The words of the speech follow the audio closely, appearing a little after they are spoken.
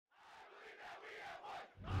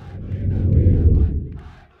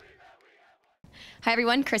Hi,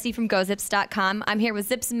 everyone. Chrissy from GoZips.com. I'm here with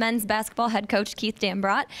Zips men's basketball head coach Keith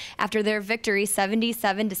Dambrot after their victory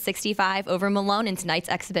 77-65 over Malone in tonight's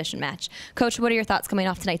exhibition match. Coach, what are your thoughts coming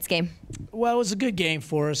off tonight's game? Well, it was a good game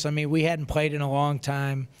for us. I mean, we hadn't played in a long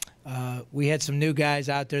time. We had some new guys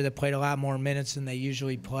out there that played a lot more minutes than they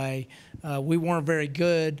usually play. We weren't very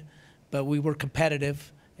good, but we were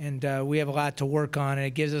competitive, and we have a lot to work on, and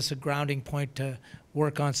it gives us a grounding point to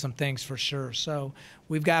work on some things for sure. So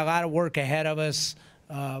we've got a lot of work ahead of us,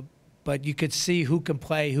 but you could see who can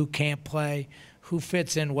play, who can't play, who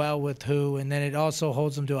fits in well with who, and then it also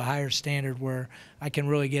holds them to a higher standard where I can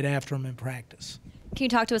really get after them in practice. Can you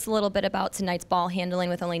talk to us a little bit about tonight's ball handling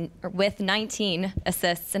with 19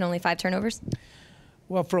 assists and only 5 turnovers?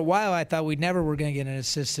 Well, for a while I thought we never were going to get an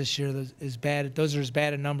assist this year. Those are as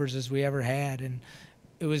bad a numbers as we ever had, and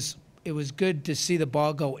it was good to see the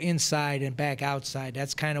ball go inside and back outside.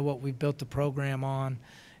 That's kind of what we built the program on.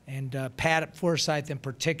 And Pat Forsyth in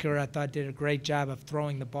particular, I thought did a great job of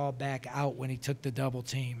throwing the ball back out when he took the double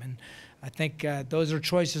team. And I think those are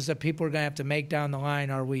choices that people are going to have to make down the line.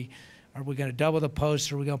 Are we going to double the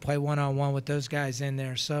post, or are we going to play one-on-one with those guys in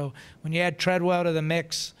there? So when you add Treadwell to the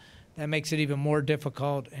mix, that makes it even more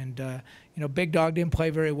difficult. And, you know, Big Dog didn't play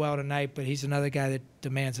very well tonight, but he's another guy that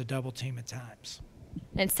demands a double team at times.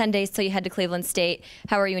 And it's 10 days till you head to Cleveland State.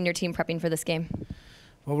 How are you and your team prepping for this game?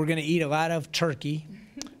 Well, we're going to eat a lot of turkey,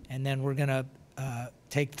 and then we're going to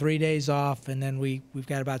take 3 days off, and then we've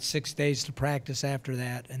got about 6 days to practice after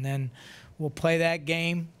that. And then we'll play that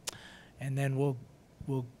game, and then we'll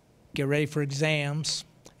get ready for exams,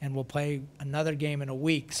 and we'll play another game in a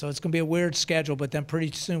week. So it's going to be a weird schedule, but then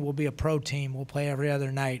pretty soon we'll be a pro team. We'll play every other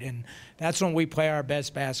night, and that's when we play our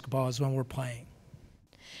best basketball, is when we're playing.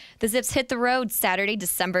 The Zips hit the road Saturday,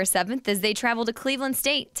 December 7th as they travel to Cleveland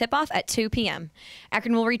State, tip-off at 2 p.m.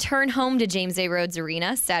 Akron will return home to James A. Rhodes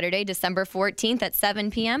Arena Saturday, December 14th at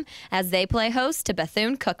 7 p.m. as they play host to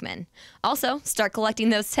Bethune-Cookman. Also, start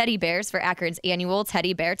collecting those teddy bears for Akron's annual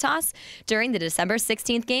Teddy Bear Toss during the December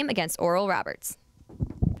 16th game against Oral Roberts.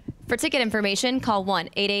 For ticket information, call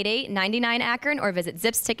 1-888-99-AKRON or visit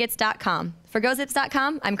zipstickets.com. For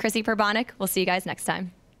GoZips.com, I'm Chrissy Perbonic. We'll see you guys next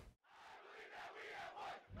time.